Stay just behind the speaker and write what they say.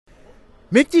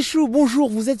Mes petits choux, bonjour,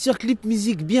 vous êtes sur Clip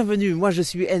Mizik, bienvenue. Moi je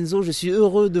suis Enzo, je suis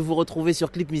heureux de vous retrouver sur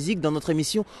Clip Mizik dans notre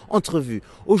émission Entrevue.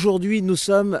 Aujourd'hui nous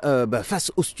sommes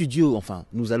face au studio, enfin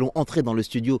nous allons entrer dans le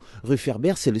studio rue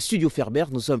Ferber, c'est le studio Ferber.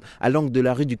 Nous sommes à l'angle de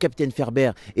la rue du Capitaine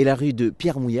Ferber et la rue de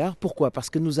Pierre Mouillard. Pourquoi? Parce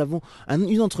que nous avons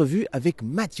une entrevue avec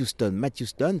Matt Houston. Matt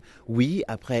Houston, oui,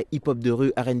 après hip-hop de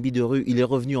rue, R&B de rue, il est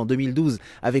revenu en 2012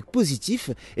 avec Positif.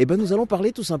 Et nous allons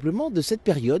parler tout simplement de cette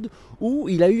période où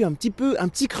il a eu un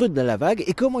petit creux de la vague.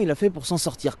 Et comment il a fait pour s'en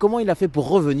sortir? Comment il a fait pour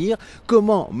revenir?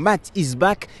 Comment Matt is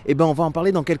back? On va en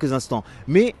parler dans quelques instants.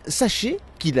 Mais sachez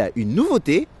qu'il a une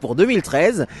nouveauté pour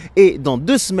 2013 et dans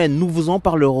 2 semaines, nous vous en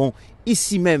parlerons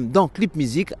ici même dans Clip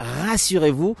Mizik.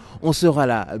 Rassurez-vous, on sera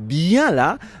là, bien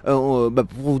là, pour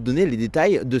vous donner les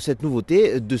détails de cette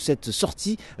nouveauté, de cette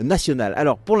sortie nationale.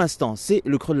 Alors pour l'instant, c'est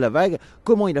le creux de la vague.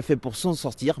 Comment il a fait pour s'en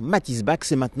sortir? Matt is back,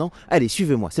 c'est maintenant. Allez,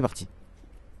 suivez-moi, c'est parti.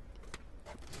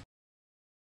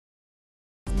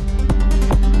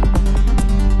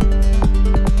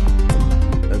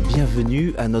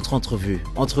 Bienvenue à notre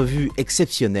entrevue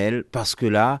exceptionnelle parce que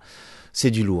là, c'est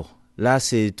du lourd. Là,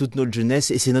 c'est toute notre jeunesse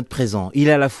et c'est notre présent. Il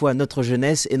est à la fois notre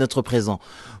jeunesse et notre présent.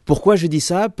 Pourquoi je dis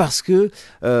ça? Parce que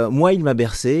moi, il m'a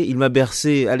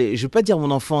bercé. Allez, je vais pas dire mon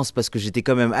enfance parce que j'étais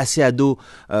quand même assez ado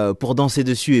pour danser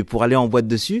dessus et pour aller en boîte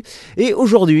dessus. Et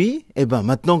aujourd'hui,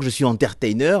 maintenant que je suis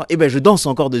entertainer, je danse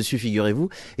encore dessus, figurez-vous.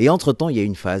 Et entre-temps, il y a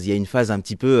une phase un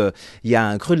petit peu, il y a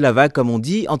un creux de la vague, comme on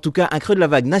dit. En tout cas, un creux de la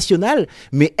vague national.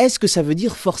 Mais est-ce que ça veut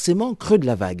dire forcément creux de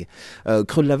la vague?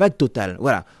 Creux de la vague total.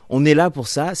 Voilà. On est là pour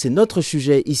ça, c'est notre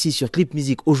sujet ici sur Clip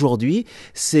Mizik aujourd'hui,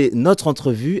 c'est notre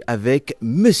entrevue avec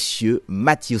Monsieur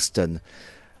Matt Houston.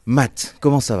 Matt,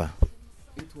 comment ça va?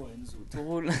 Et toi Enzo, tout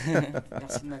roule.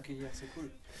 Merci de m'accueillir, c'est cool.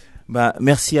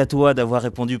 Merci à toi d'avoir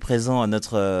répondu présent à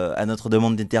notre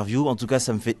demande d'interview, en tout cas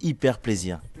ça me fait hyper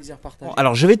plaisir. Plaisir partagé.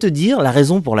 Alors je vais te dire la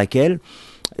raison pour laquelle,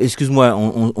 excuse-moi,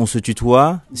 on se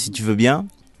tutoie si tu veux bien.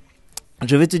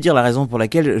 Je vais te dire la raison pour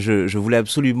laquelle je voulais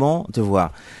absolument te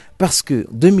voir. Parce que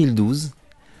 2012,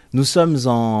 nous sommes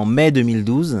en mai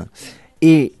 2012,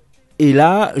 et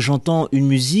là, j'entends une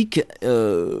musique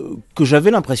que j'avais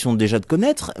l'impression déjà de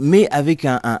connaître, mais avec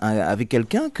avec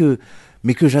quelqu'un que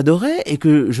j'adorais et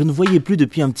que je ne voyais plus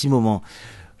depuis un petit moment.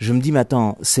 Je me dis, mais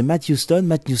attends, c'est Matt Houston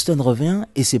revient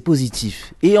et c'est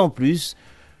positif. Et en plus,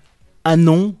 un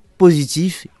nom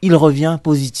positif, il revient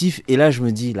positif, et là je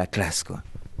me dis, la classe quoi.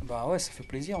 Bah ouais, ça fait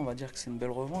plaisir, on va dire que c'est une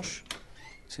belle revanche.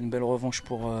 C'est une belle revanche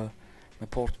pour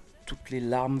toutes les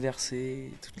larmes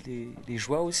versées, toutes les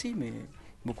joies aussi, mais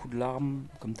beaucoup de larmes.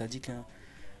 Comme tu as dit qu'à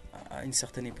une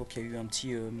certaine époque, il y a eu un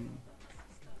petit,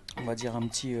 on va dire un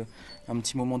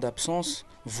petit moment d'absence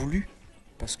voulu,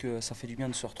 parce que ça fait du bien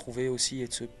de se retrouver aussi et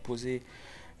de se poser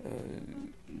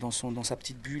dans sa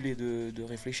petite bulle et de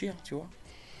réfléchir, tu vois.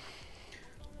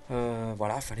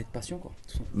 Voilà, fallait de passion quoi.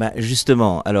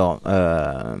 Justement, alors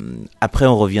après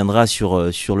on reviendra sur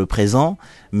le présent,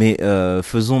 mais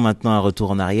faisons maintenant un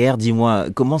retour en arrière. Dis-moi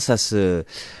comment ça se.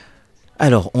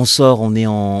 Alors on est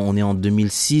en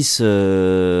 2006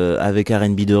 avec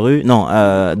R&B de rue,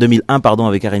 non 2001 pardon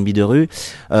avec R&B de rue,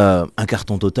 un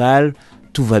carton total,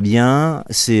 tout va bien,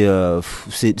 c'est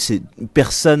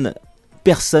personne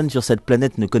sur cette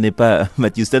planète ne connaît pas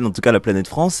Matt Houston, en tout cas la planète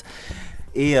France.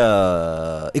 Et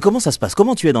comment ça se passe?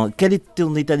 Quel est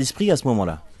ton état d'esprit à ce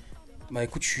moment-là? Bah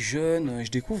écoute, je suis jeune,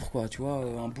 je découvre quoi, tu vois,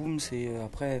 un boom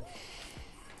après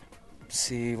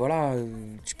voilà,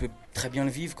 tu peux très bien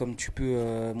le vivre comme tu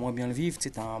peux moins bien le vivre, tu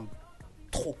sais, t'as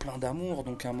trop plein d'amour,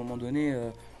 donc à un moment donné,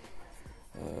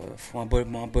 faut un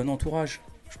bon entourage,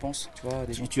 je pense, tu vois.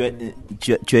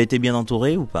 Tu as été bien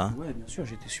entouré ou pas? Ouais, bien sûr,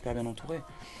 j'étais super bien entouré.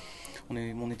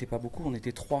 On n'était pas beaucoup, on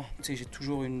était 3. Tu sais, j'ai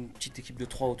toujours une petite équipe de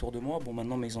 3 autour de moi. Bon,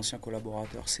 maintenant, mes anciens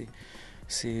collaborateurs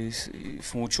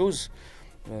font autre chose.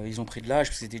 Ils ont pris de l'âge,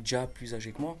 parce qu'ils étaient déjà plus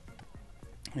âgés que moi.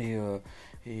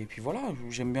 Et puis voilà,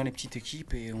 j'aime bien les petites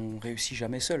équipes et on réussit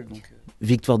jamais seul. Donc.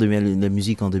 Victoire de la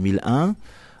musique en 2001.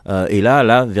 Et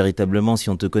là, véritablement, si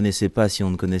on ne te connaissait pas, si on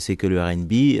ne connaissait que le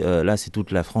R&B, là, c'est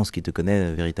toute la France qui te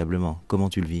connaît véritablement. Comment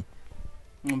tu le vis?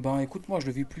 Écoute, moi, je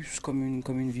le vis plus comme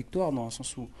une victoire, dans le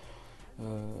sens où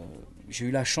j'ai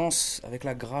eu la chance, avec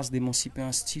la grâce, d'émanciper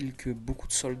un style que beaucoup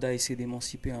de soldats essaient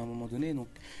d'émanciper à un moment donné. Donc,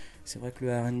 c'est vrai que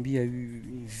le R&B a eu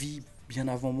une vie bien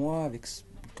avant moi, avec,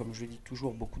 comme je le dis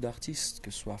toujours, beaucoup d'artistes, que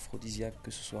ce soit Aphrodisiaque,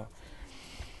 que ce soit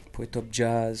Poet Top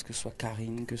Jazz, que ce soit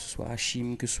Karine, que ce soit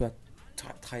Hachim, que ce soit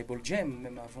Tribal Jam,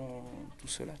 même avant tout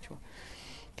cela, tu vois,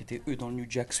 qui étaient eux dans le New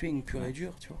Jack Swing pur et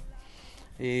dur, tu vois.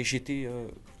 Et j'étais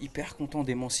hyper content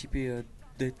d'émanciper,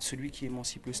 d'être celui qui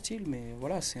émancipe le style, mais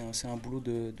voilà, c'est un boulot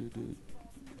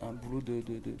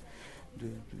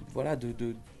voilà,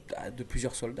 de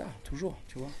plusieurs soldats, toujours,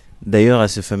 tu vois. D'ailleurs, à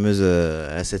cette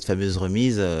fameuse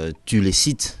remise, tu les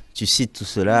cites. Tu cites tout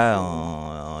cela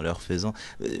en leur faisant.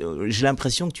 J'ai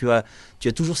l'impression que tu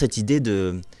as toujours cette idée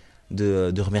de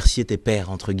remercier tes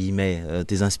pairs, entre guillemets,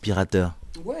 tes inspirateurs.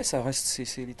 Ouais, ça reste,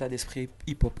 c'est l'état d'esprit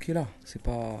hip-hop qui est là. C'est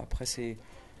pas, après, tu sais,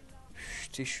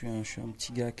 je suis un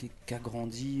petit gars qui a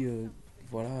grandi,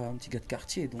 voilà, un petit gars de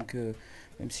quartier. Donc,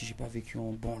 même si j'ai pas vécu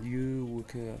en banlieue ou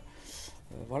que,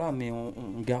 voilà, mais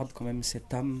on garde quand même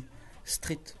cette âme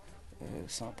street.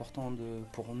 C'est important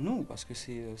pour nous parce que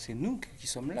c'est nous qui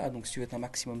sommes là. Donc si tu veux être un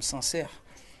maximum sincère,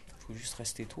 il faut juste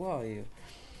rester toi. Et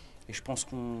je pense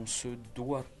qu'on se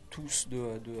doit tous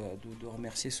de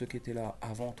remercier ceux qui étaient là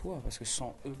avant toi parce que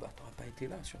sans eux, bah, tu n'aurais pas été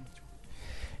là sûrement.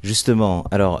 Justement,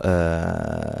 alors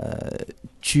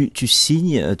tu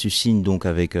signes donc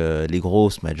avec les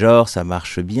grosses majors, ça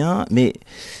marche bien, mais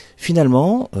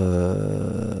finalement,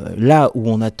 là où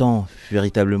on attend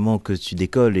véritablement que tu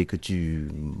décolles et que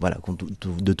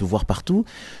de te voir partout,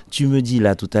 tu me dis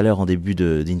là tout à l'heure en début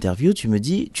d'interview, tu me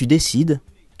dis, tu décides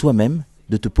toi-même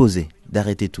de te poser,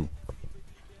 d'arrêter tout.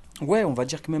 Ouais, on va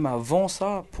dire que même avant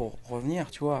ça, pour revenir,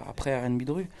 tu vois, après R&B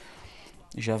de rue,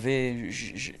 je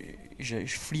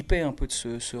flippais un peu de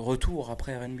ce retour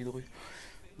après R&B de rue.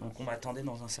 Donc on m'attendait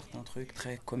dans un certain truc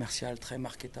très commercial, très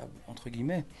marketable, entre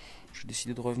guillemets. J'ai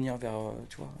décidé de revenir vers,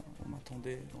 tu vois, on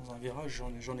m'attendait dans un virage,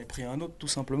 j'en ai pris un autre tout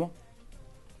simplement.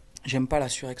 J'aime pas la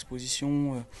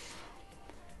surexposition,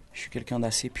 je suis quelqu'un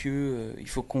d'assez pieux, il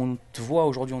faut qu'on te voit,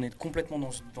 aujourd'hui on est complètement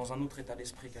dans un autre état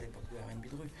d'esprit qu'à l'époque de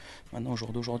R&B de rue. Maintenant au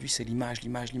jour d'aujourd'hui c'est l'image,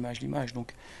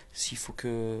 donc s'il faut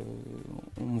que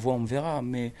on me voit, on me verra,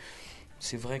 mais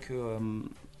c'est vrai que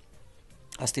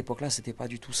à cette époque-là c'était pas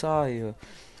du tout ça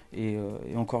et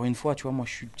encore une fois, tu vois, moi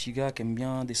je suis le petit gars qui aime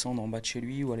bien descendre en bas de chez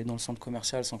lui ou aller dans le centre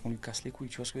commercial sans qu'on lui casse les couilles,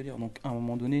 tu vois ce que je veux dire. Donc à un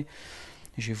moment donné,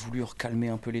 j'ai voulu recalmer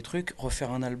un peu les trucs,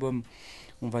 refaire un album,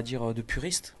 on va dire, de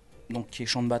puriste, donc qui est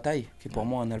Chant de bataille, qui est pour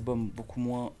moi un album beaucoup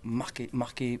moins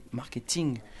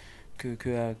marketing que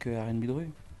R&B de rue,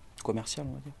 commercial,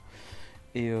 on va dire.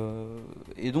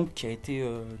 Et donc qui a été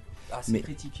assez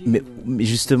critiqué. Mais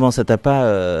justement, ça t'a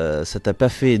pas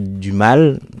fait du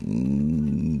mal.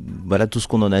 Voilà tout ce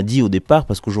qu'on en a dit au départ,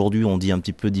 parce qu'aujourd'hui on dit un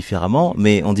petit peu différemment,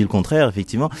 mais on dit le contraire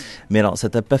effectivement. Mais alors, ça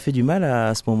t'a pas fait du mal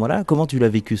à ce moment-là? Comment tu l'as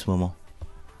vécu ce moment?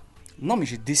 Non, mais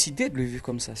j'ai décidé de le vivre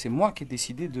comme ça. C'est moi qui ai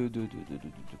décidé de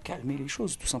calmer les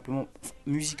choses, tout simplement,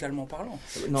 musicalement parlant.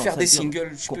 Non, faire des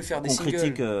singles, je peux faire des singles.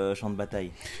 Critique Chant de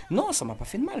bataille. Non, ça m'a pas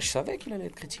fait de mal. Je savais qu'il allait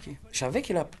être critiqué. Je savais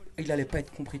qu'il allait pas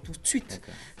être compris tout de suite.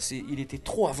 Il était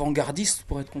trop avant-gardiste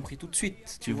pour être compris tout de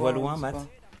suite. Tu vois loin, Matt?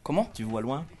 Comment? Tu vois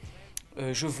loin?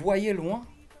 Je voyais loin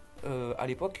à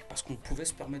l'époque parce qu'on pouvait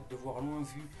se permettre de voir loin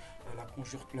vu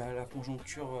la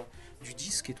conjoncture du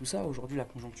disque et tout ça. Aujourd'hui, la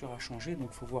conjoncture a changé, donc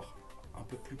il faut voir un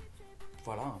peu plus,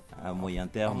 voilà, à moyen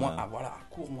terme, voilà, à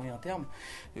court moyen terme,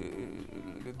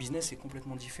 le business est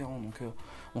complètement différent, donc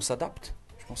on s'adapte.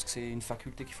 Je pense que c'est une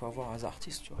faculté qu'il faut avoir als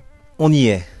artiste, tu vois. On y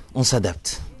est, on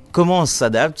s'adapte. Comment on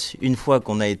s'adapte une fois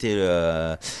qu'on a été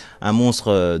un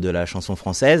monstre de la chanson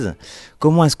française?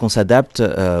 Comment est-ce qu'on s'adapte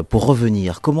pour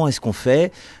revenir? Comment est-ce qu'on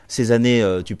fait ces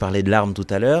années, tu parlais de larmes tout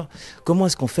à l'heure, comment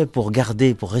est-ce qu'on fait pour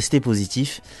rester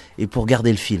positif et pour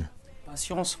garder le fil?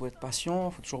 Patience, faut être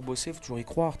patient, faut toujours bosser, faut toujours y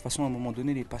croire. De toute façon, à un moment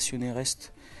donné, les passionnés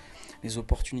restent, les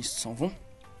opportunistes s'en vont.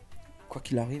 Quoi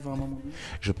qu'il arrive, à un moment donné.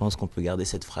 Je pense qu'on peut garder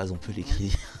cette phrase, on peut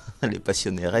l'écrire. Les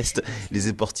passionnés restent, les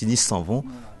opportunistes s'en vont.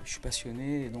 Voilà, je suis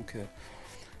passionné, et donc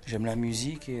j'aime la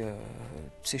musique et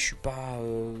tu sais, je suis pas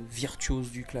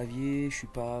virtuose du clavier, je suis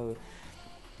pas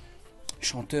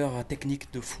chanteur à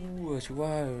technique de fou, tu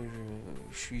vois.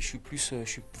 Je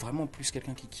suis vraiment plus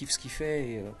quelqu'un qui kiffe ce qu'il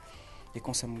fait et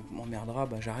quand ça m'emmerdera,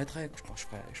 bah, j'arrêterai. Je pense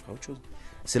que je ferai autre chose.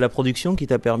 C'est la production qui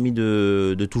t'a permis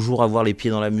de toujours avoir les pieds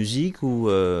dans la musique ou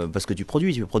parce que tu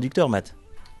es producteur, Matt?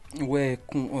 Ouais,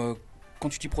 quand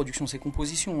tu dis production, c'est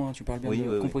composition, hein, tu parles bien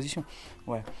de composition.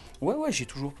 Oui. Ouais, j'ai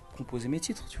toujours composé mes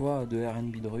titres, tu vois, de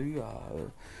R&B de rue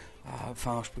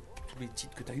enfin, tous les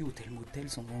titres que tu as eu, Hôtel Motel,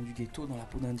 Sandrine du Ghetto, Dans la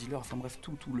peau d'un dealer, enfin bref,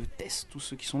 tout le test, tous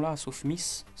ceux qui sont là, sauf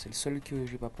Miss, c'est le seul que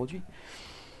j'ai pas produit.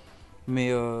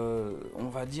 Mais on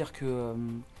va dire que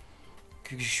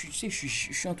je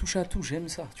suis un touche à tout, j'aime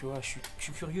ça, tu vois, je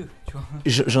suis curieux, tu vois.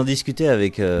 J'en discutais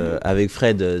avec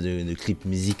Fred de Clip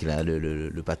Mizik, là,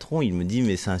 le patron, il me dit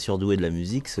mais c'est un surdoué de la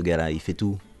musique ce gars-là, il fait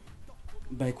tout.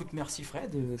 Bah écoute, merci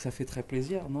Fred, ça fait très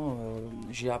plaisir, non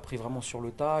j'ai appris vraiment sur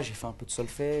le tas, j'ai fait un peu de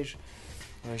solfège,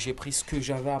 J'ai pris ce que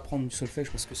j'avais à apprendre du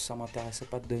solfège parce que ça m'intéressait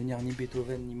pas de devenir ni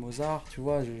Beethoven ni Mozart, tu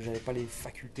vois, j'avais pas les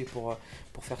facultés pour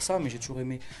faire ça, mais j'ai toujours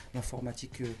aimé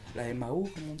l'informatique, la MAO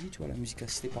comme on dit, tu vois, la musique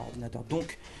assistée par ordinateur.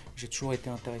 Donc j'ai toujours été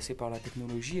intéressé par la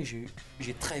technologie et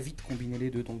j'ai très vite combiné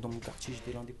les deux. Donc dans mon quartier,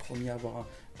 j'étais l'un des premiers à avoir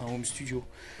un home studio.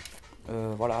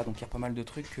 Voilà, donc il y a pas mal de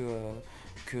trucs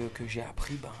que j'ai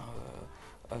appris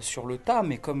sur le tas,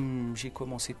 mais comme j'ai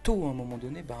commencé tôt à un moment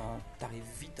donné, t'arrives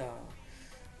vite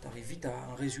à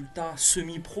un résultat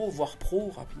semi-pro, voire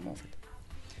pro, rapidement en fait.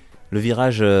 Le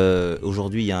virage,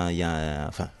 aujourd'hui,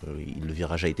 le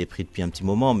virage a été pris depuis un petit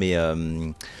moment, mais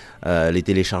les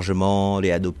téléchargements,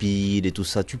 les Adopi, et tout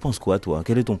ça, tu penses quoi, toi?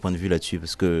 Quel est ton point de vue là-dessus?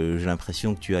 Parce que j'ai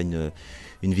l'impression que tu as une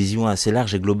vision assez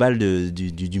large et globale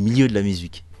du milieu de la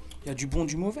musique. Il y a du bon,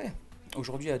 du mauvais.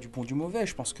 Aujourd'hui, il y a du bon, du mauvais.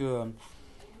 Je pense que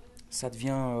ça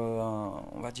devient,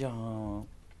 on va dire,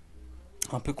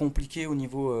 un peu compliqué au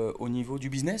niveau du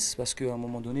business, parce qu'à un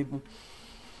moment donné, bon,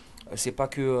 c'est pas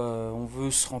que on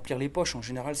veut se remplir les poches. En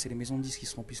général, c'est les maisons de disques qui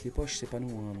se remplissent les poches, c'est pas nous.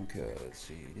 Hein. Donc,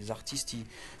 les artistes,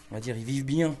 on va dire, ils vivent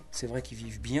bien. C'est vrai qu'ils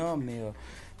vivent bien,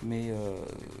 mais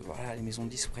voilà, les maisons de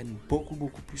disques prennent beaucoup,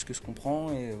 beaucoup plus que ce qu'on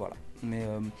prend, et voilà. Mais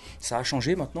ça a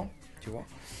changé maintenant, tu vois.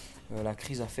 La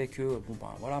crise a fait que,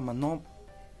 voilà, maintenant,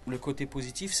 le côté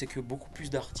positif, c'est que beaucoup plus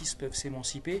d'artistes peuvent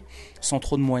s'émanciper sans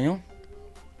trop de moyens,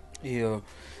 et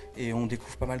on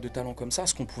découvre pas mal de talents comme ça,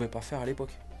 ce qu'on pouvait pas faire à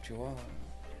l'époque, tu vois.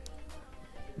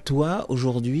 Toi,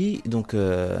 aujourd'hui, donc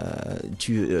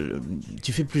tu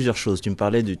fais plusieurs choses. Tu me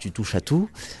parlais tu touches à tout.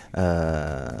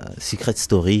 Secret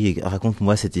Story,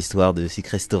 raconte-moi cette histoire de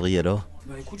Secret Story alors.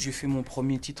 Écoute, j'ai fait mon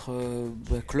premier titre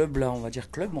club, là, on va dire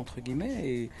club entre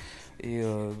guillemets, et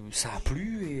ça a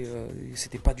plu, et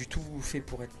c'était pas du tout fait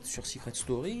pour être sur Secret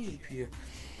Story,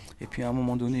 et puis à un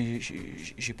moment donné,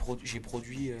 j'ai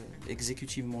produit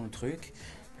exécutivement le truc.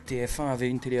 TF1 avait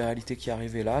une télé-réalité qui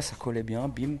arrivait là, ça collait bien,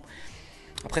 bim.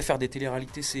 Après, faire des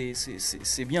télé-réalités,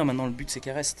 c'est bien. Maintenant, le but, c'est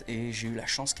qu'elles restent. Et j'ai eu la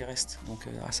chance qu'elles restent. Donc,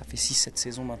 ça fait 6-7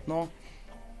 saisons maintenant.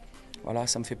 Voilà,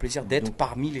 ça me fait plaisir d'être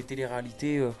parmi les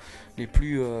télé-réalités les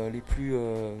plus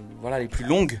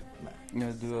longues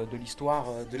de l'histoire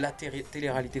de la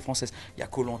télé-réalité française. Il y a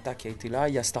Koh Lanta qui a été là,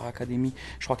 il y a Star Academy.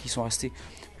 Je crois qu'ils sont restés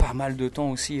pas mal de temps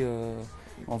aussi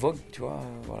en vogue, tu vois.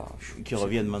 Voilà. Qui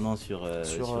reviennent maintenant sur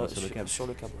le câble. Sur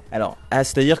le câble. Alors,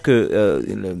 c'est-à-dire que,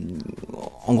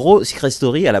 en gros, Secret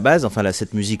Story, à la base,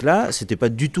 cette musique-là, c'était pas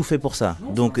du tout fait pour ça.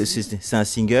 Non, donc, c'est un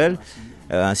single.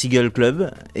 Un single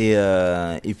club, et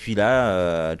puis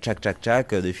là,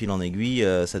 tchac, de fil en aiguille,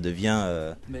 ça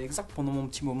devient... Mais exact, pendant mon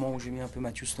petit moment où j'ai mis un peu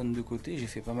Matthew Stone de côté, j'ai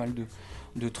fait pas mal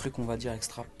de trucs, on va dire,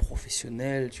 extra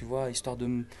professionnels, tu vois, histoire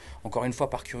encore une fois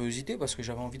par curiosité, parce que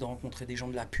j'avais envie de rencontrer des gens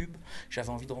de la pub, j'avais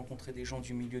envie de rencontrer des gens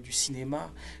du milieu du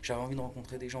cinéma, j'avais envie de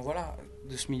rencontrer des gens, voilà,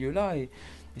 de ce milieu-là, et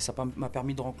ça m'a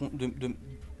permis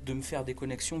de me faire des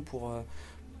connexions pour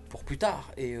plus tard,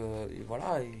 et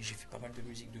voilà, et j'ai fait pas mal de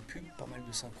musique de pub, pas mal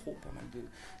de synchro, pas mal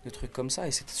de trucs comme ça,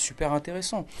 et c'était super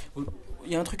intéressant.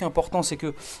 Il y a un truc important, c'est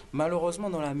que malheureusement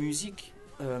dans la musique,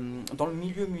 dans le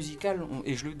milieu musical,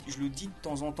 et je le dis de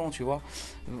temps en temps, tu vois,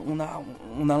 on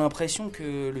a l'impression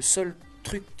que le seul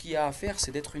truc qu'il y a à faire,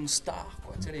 c'est d'être une star,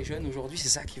 quoi. Tu sais, les jeunes aujourd'hui, c'est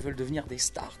ça qu'ils veulent, devenir des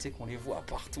stars, tu sais, qu'on les voit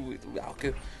partout et tout, alors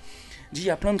que il y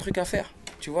a plein de trucs à faire,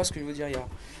 tu vois ce que je veux dire.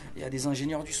 Il y a des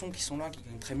ingénieurs du son qui sont là, qui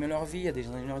gagnent très bien leur vie, il y a des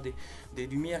ingénieurs des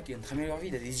lumières qui gagnent très bien leur vie,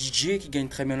 il y a des DJ qui gagnent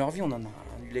très bien leur vie. On en a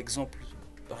eu l'exemple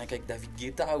rien qu'avec David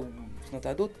Guetta ou un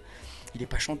tas d'autres. Il n'est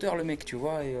pas chanteur, le mec, tu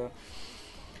vois, et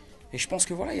je pense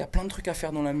que voilà, il y a plein de trucs à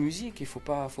faire dans la musique, et faut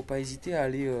pas hésiter à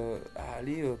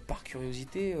aller par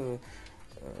curiosité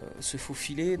se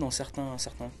faufiler dans certains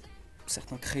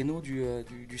créneaux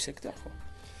du secteur, quoi.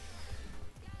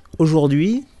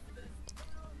 Aujourd'hui,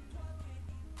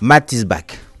 Matt is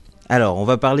back. Alors, on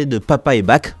va parler de Papa est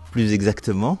back, plus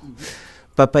exactement.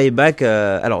 Papa est back,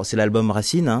 alors c'est l'album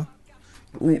Racine, hein.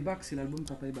 Papa est back, c'est l'album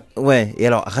Papa est back. Ouais, et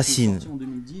alors Racine. C'est sorti en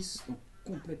 2010, donc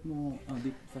complètement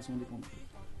façon indépendante.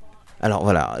 Alors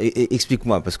voilà,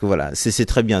 explique-moi, parce que voilà, c'est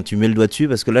très bien, tu mets le doigt dessus,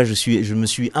 parce que là je me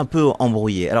suis un peu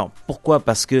embrouillé. Alors pourquoi?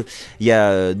 Parce que il y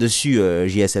a dessus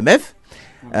JSMF,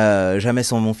 Jamais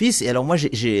sans mon fils, et alors moi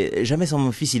j'ai Jamais sans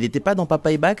mon fils, il n'était pas dans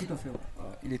Papa est back? Tout à fait, ouais.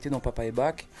 Il était dans Papa est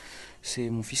back.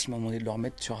 C'est mon fils qui m'a demandé de le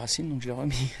remettre sur Racine, donc je l'ai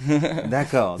remis.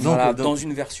 D'accord. Voilà, dans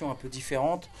une version un peu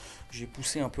différente. J'ai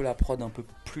poussé un peu la prod un peu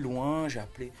plus loin. J'ai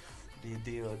appelé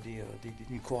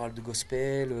une chorale de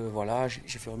gospel. Voilà,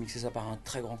 j'ai fait remixer ça par un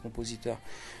très grand compositeur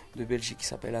de Belgique qui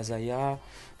s'appelle Azaya.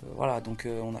 Voilà, donc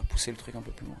on a poussé le truc un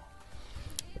peu plus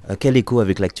loin. Quel écho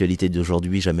avec l'actualité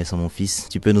d'aujourd'hui, Jamais sans mon fils?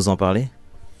 Tu peux nous en parler?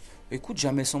 Écoute,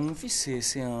 jamais sans mon fils,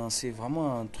 c'est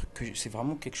vraiment un truc c'est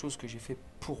vraiment quelque chose que j'ai fait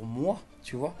pour moi,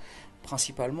 tu vois,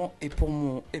 principalement et pour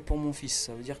mon fils.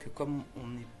 Ça veut dire que comme on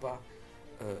n'est pas,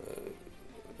 euh,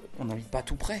 on n'habite pas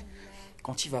tout près,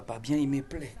 quand il va pas bien, il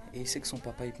m'éplaît et il sait que son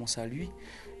papa il pense à lui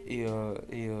et euh,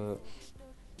 et, euh,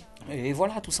 et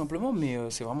voilà tout simplement. Mais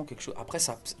c'est vraiment quelque chose. Après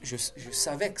ça, je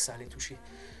savais que ça allait toucher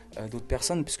d'autres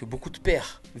personnes puisque beaucoup de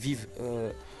pères vivent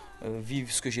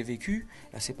ce que j'ai vécu.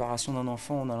 La séparation d'un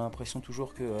enfant, on a l'impression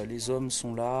toujours que les hommes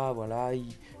sont là, voilà,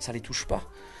 ça les touche pas.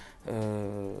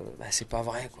 C'est pas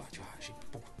vrai, quoi. Tu vois, j'ai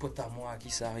beaucoup de potes à moi à qui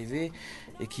c'est arrivé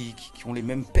et qui ont les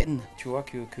mêmes peines, tu vois,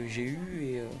 que j'ai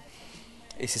eues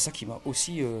et c'est ça qui m'a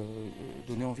aussi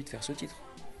donné envie de faire ce titre.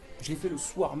 Je l'ai fait le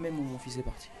soir même où mon fils est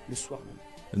parti, le soir même.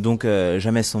 Donc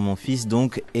jamais sans mon fils,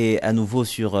 donc, et à nouveau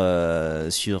sur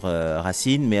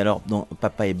Racine. Mais alors, donc,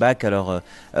 Papa et Bac. Alors,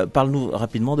 parle-nous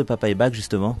rapidement de Papa et Bac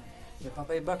justement. Mais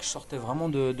Papa et Bac, je sortais vraiment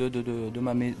de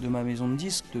ma maison de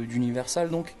disques, d'Universal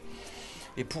donc.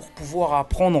 Et pour pouvoir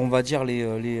apprendre, on va dire,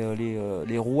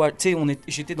 les rouages, tu sais,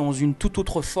 j'étais dans une toute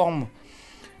autre forme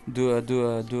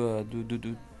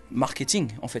de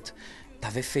marketing en fait.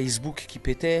 T'avais Facebook qui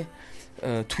pétait,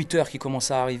 Twitter qui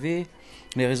commençait à arriver,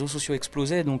 les réseaux sociaux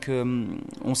explosaient, donc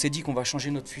on s'est dit qu'on va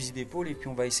changer notre fusil d'épaule et puis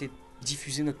on va essayer de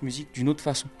diffuser notre musique d'une autre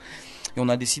façon. Et on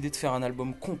a décidé de faire un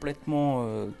album complètement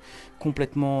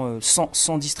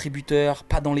sans distributeur,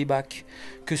 pas dans les bacs,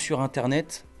 que sur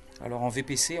internet. Alors en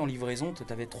VPC, en livraison, tu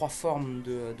avais 3 formes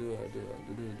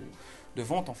de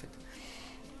vente en fait.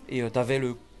 Et tu avais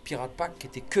le Pirate Pack qui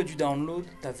était que du download,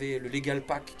 tu avais le Legal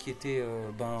Pack qui était,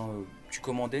 tu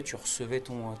commandais, tu recevais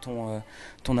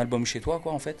ton album chez toi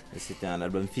quoi en fait. Et c'était un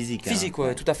album physique. Physique,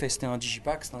 ouais, tout à fait, c'était un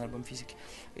digipack, c'était un album physique.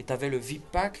 Et tu avais le VIP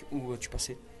Pack où tu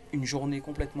passais une journée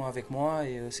complètement avec moi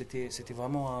et c'était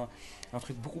vraiment un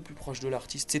truc beaucoup plus proche de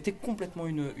l'artiste. C'était complètement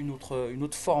une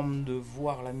autre forme de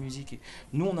voir la musique. Et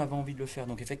nous, on avait envie de le faire.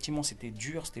 Donc effectivement, c'était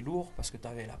dur, c'était lourd parce que tu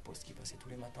avais la poste qui passait tous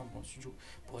les matins dans le studio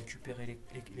pour récupérer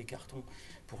les cartons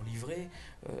pour livrer.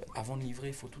 Avant de livrer,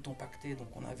 il faut tout empaqueter. Donc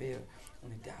on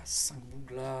était à 5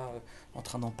 bouts là, en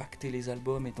train d'empaqueter les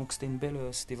albums. Et donc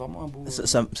c'était vraiment un beau...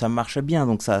 Ça marchait bien,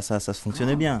 donc ça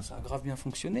fonctionnait bien. Ça a grave bien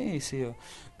fonctionné et c'est,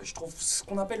 je trouve, ce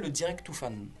qu'on appelle le direct to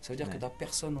fan. Ça veut dire que tu n'as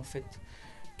personne en fait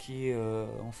qui est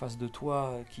en face de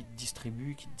toi, qui te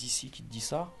distribue, qui te dit ci, qui te dit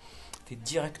ça. Tu es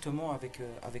directement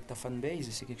avec ta fanbase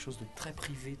et c'est quelque chose de très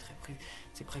privé,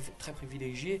 très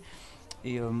privilégié.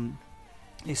 Et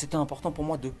c'était important pour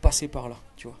moi de passer par là,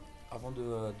 tu vois. Avant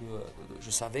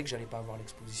je savais que j'allais pas avoir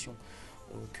l'exposition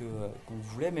qu'on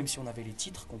voulait, même si on avait les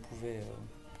titres qu'on pouvait...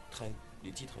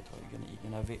 les titres, il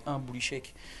y en avait un, Bully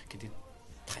Shake, qui était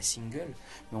très single,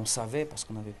 mais on savait parce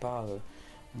qu'on n'avait pas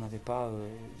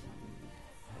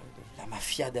la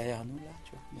mafia derrière nous là,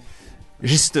 tu vois. Donc,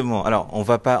 justement, alors on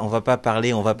va pas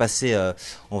parler, on va passer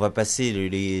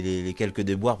les quelques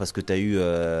déboires parce que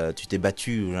tu t'es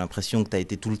battu. J'ai l'impression que tu as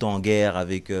été tout le temps en guerre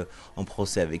en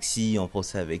procès avec ci, en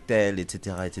procès avec tel,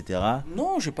 etc., etc.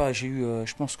 Non, j'ai eu,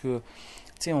 je pense que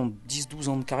tu sais, en 10-12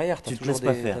 ans de carrière, tu te laisses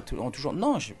pas faire.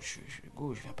 Non, je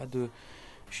viens pas de...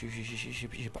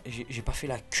 J'ai pas fait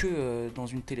la queue dans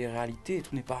une télé-réalité,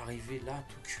 tout n'est pas arrivé là,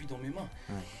 tout cuit dans mes mains.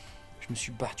 Ouais. Je me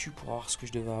suis battu pour avoir ce que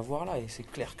je devais avoir là, et c'est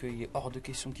clair qu'il est hors de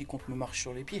question que quiconque me marche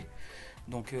sur les pieds.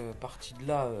 Donc, parti de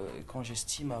là, quand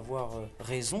j'estime avoir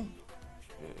raison,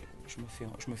 je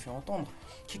me fais entendre,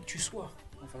 qui que tu sois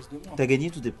en face de moi. T'as gagné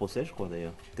tous tes procès, je crois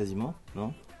d'ailleurs, quasiment,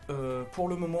 non ? Pour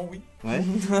le moment, oui. Ouais.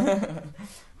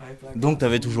 Donc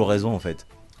t'avais toujours raison en fait.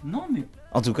 Non, mais...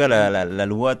 En tout cas, la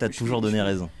loi t'a toujours donné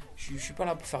raison. Je suis pas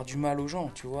là pour faire du mal aux gens,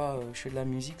 tu vois. Je fais de la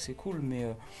musique, c'est cool,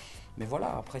 mais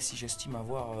voilà. Après, si j'estime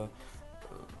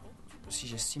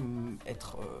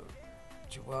être...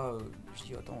 tu vois, je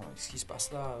dis, attends, ce qui se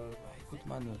passe là, écoute,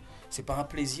 man, c'est pas un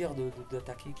plaisir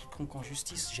d'attaquer quiconque en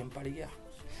justice. J'aime pas les guerres.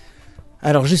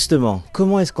 Alors justement,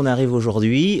 comment est-ce qu'on arrive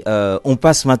aujourd'hui ?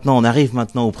 On arrive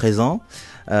maintenant au présent.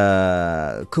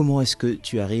 Comment est-ce que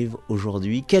tu arrives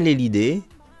aujourd'hui ? Quelle est l'idée ?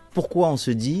 Pourquoi on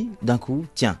se dit d'un coup,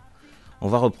 tiens, on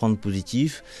va reprendre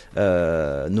positif,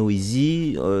 No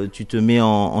Easy, tu te mets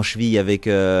en cheville avec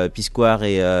Piscoire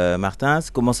et Martins.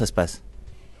 Comment ça se passe ?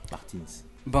 Martins.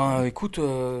 Ben écoute,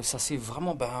 ça c'est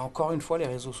vraiment, encore une fois, les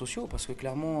réseaux sociaux, parce que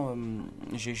clairement,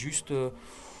 j'ai juste...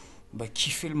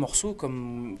 kiffé le morceau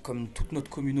comme toute notre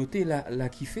communauté l'a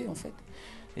kiffé en fait.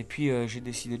 Et puis j'ai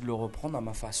décidé de le reprendre à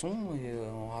ma façon et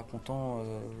en racontant,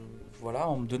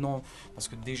 en me donnant, parce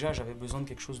que déjà j'avais besoin de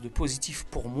quelque chose de positif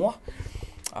pour moi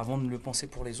avant de le penser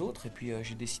pour les autres. Et puis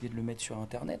j'ai décidé de le mettre sur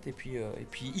internet et puis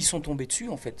ils sont tombés dessus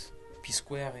en fait.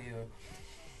 P-Square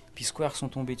P-Square sont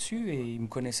tombés dessus et ils me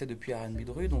connaissaient depuis R&B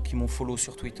de rue, donc ils m'ont follow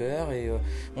sur Twitter et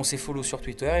on s'est follow sur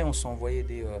Twitter et on s'est envoyé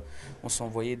des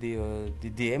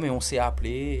DM et on s'est appelé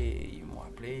et ils m'ont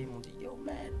appelé, ils m'ont dit yo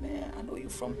man, I know you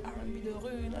from R&B de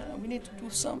rue, we need to do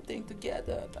something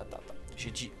together.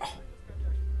 J'ai dit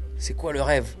c'est quoi le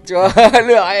rêve, tu vois?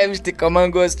 Le rêve, j'étais comme un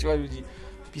gosse, tu vois. Je me dis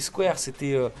P-Square,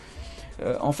 c'était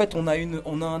en fait on a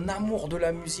un amour de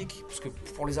la musique parce que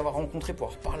pour les avoir rencontrés, pour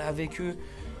avoir parlé avec eux.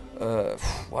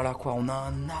 Voilà quoi, on a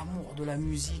un amour de la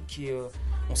musique et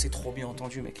on s'est trop bien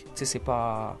entendu, mec. Tu sais,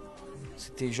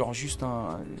 c'était genre juste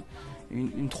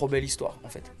une trop belle histoire en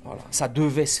fait. Voilà, ça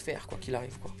devait se faire quoi qu'il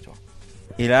arrive quoi. Tu vois.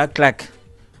 Et là, clac,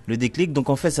 le déclic. Donc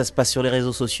en fait, ça se passe sur les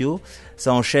réseaux sociaux,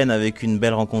 ça enchaîne avec une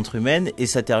belle rencontre humaine et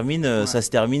ça se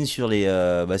termine sur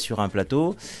sur un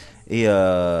plateau.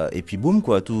 Et puis boum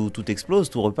quoi, tout explose,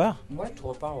 tout repart. Ouais, tout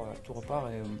repart.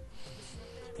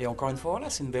 Et encore une fois, voilà,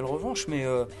 c'est une belle revanche, mais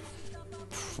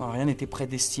rien n'était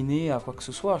prédestiné à quoi que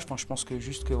ce soit. Je pense que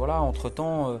juste que voilà,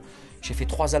 entre-temps, j'ai fait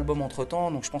 3 albums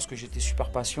entre-temps, donc je pense que j'étais super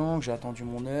patient, que j'ai attendu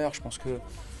mon heure, je pense que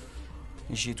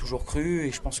j'y ai toujours cru,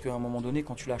 et je pense qu'à un moment donné,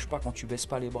 quand tu lâches pas, quand tu baisses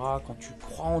pas les bras, quand tu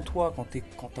crois en toi, quand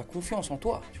t'as confiance en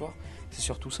toi, tu vois, c'est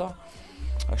surtout ça.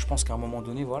 Je pense qu'à un moment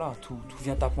donné, voilà, tout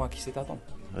vient à point à qui sait t'attendre.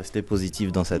 Rester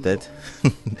positif dans sa tête.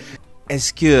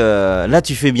 Est-ce que là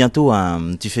tu fais bientôt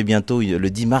le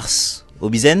 10 mars au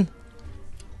Bizen?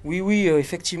 Oui,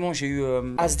 effectivement, j'ai eu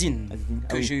Asdin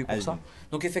que j'ai eu pour ça.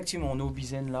 Donc effectivement, on est au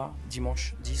Bizen là,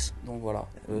 dimanche 10. Donc voilà,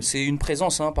 c'est une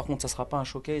présence, hein, par contre ça sera pas un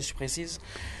showcase, je précise.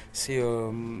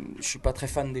 Je suis pas très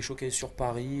fan des showcases sur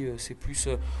Paris, c'est plus,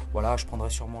 voilà, je prendrai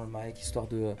sûrement le mic histoire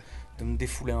de me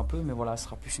défouler un peu, mais voilà, ce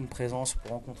sera plus une présence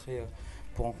pour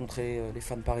rencontrer les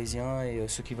fans parisiens et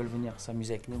ceux qui veulent venir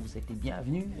s'amuser avec nous, vous êtes les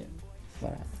bienvenus.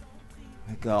 Voilà.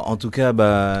 D'accord. En tout cas,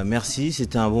 merci.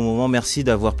 C'était un bon moment. Merci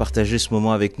d'avoir partagé ce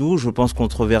moment avec nous. Je pense qu'on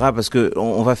te reverra parce que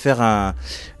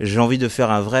j'ai envie de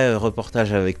faire un vrai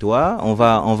reportage avec toi. On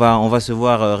va se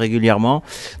voir régulièrement.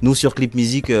 Nous sur Clip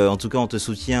Mizik, en tout cas, on te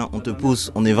soutient, on te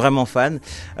pousse. On est vraiment fans.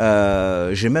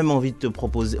 J'ai même envie de te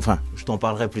proposer. Enfin, je t'en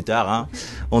parlerai plus tard. Hein.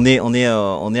 On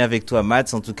est avec toi,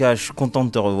 Mats. En tout cas, je suis content de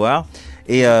te revoir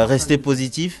et rester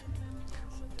positif.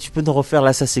 Tu peux nous refaire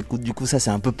là, ça s'écoute, du coup ça c'est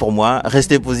un peu pour moi.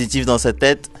 Rester positif dans sa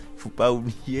tête, faut pas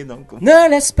oublier donc. Ne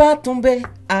laisse pas tomber,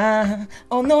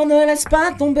 oh non ne laisse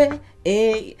pas tomber.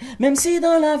 Et même si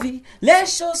dans la vie les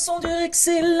choses sont dures et que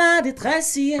c'est la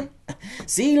détresse,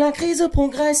 si la crise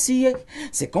progresse,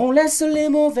 c'est qu'on laisse les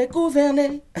mauvais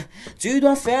gouverner. Tu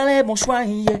dois faire les bons choix,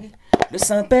 le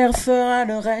Saint-Père fera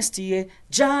le reste,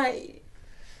 Jai.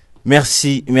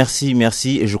 Merci.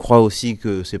 Et je crois aussi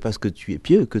que c'est parce que tu es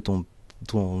pieux que ton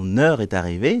heure est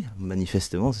arrivée,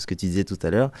 manifestement, c'est ce que tu disais tout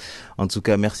à l'heure. En tout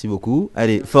cas, merci beaucoup.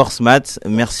 Allez, force Matt,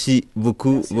 merci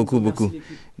beaucoup.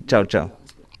 Ciao.